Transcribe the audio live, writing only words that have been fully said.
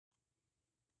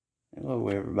Hello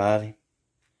everybody.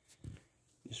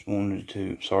 Just wanted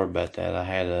to, sorry about that. I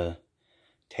had a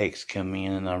text come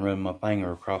in and I run my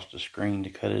finger across the screen to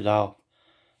cut it off.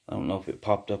 I don't know if it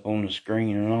popped up on the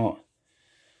screen or not.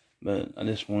 But I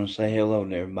just want to say hello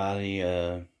to everybody.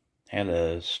 Had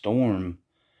a storm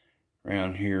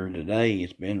around here today.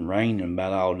 It's been raining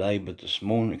about all day, but this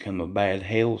morning it come a bad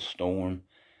hailstorm.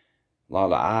 A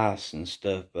lot of ice and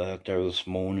stuff out there this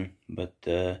morning. But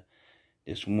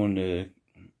just wanted to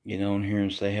get on here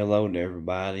and say hello to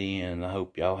everybody, and I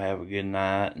hope y'all have a good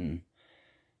night and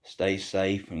stay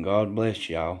safe, and God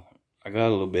bless y'all. I got a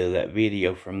little bit of that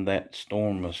video from that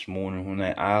storm this morning when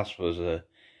that ice was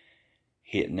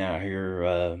hitting out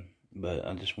here, but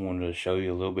I just wanted to show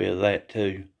you a little bit of that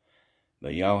too.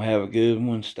 But y'all have a good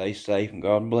one, stay safe, and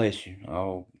God bless you.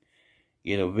 I'll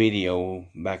get a video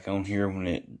back on here when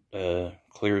it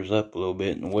clears up a little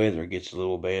bit and the weather gets a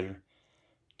little better.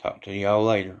 Talk to y'all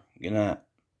later. Good night.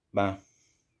 Bye.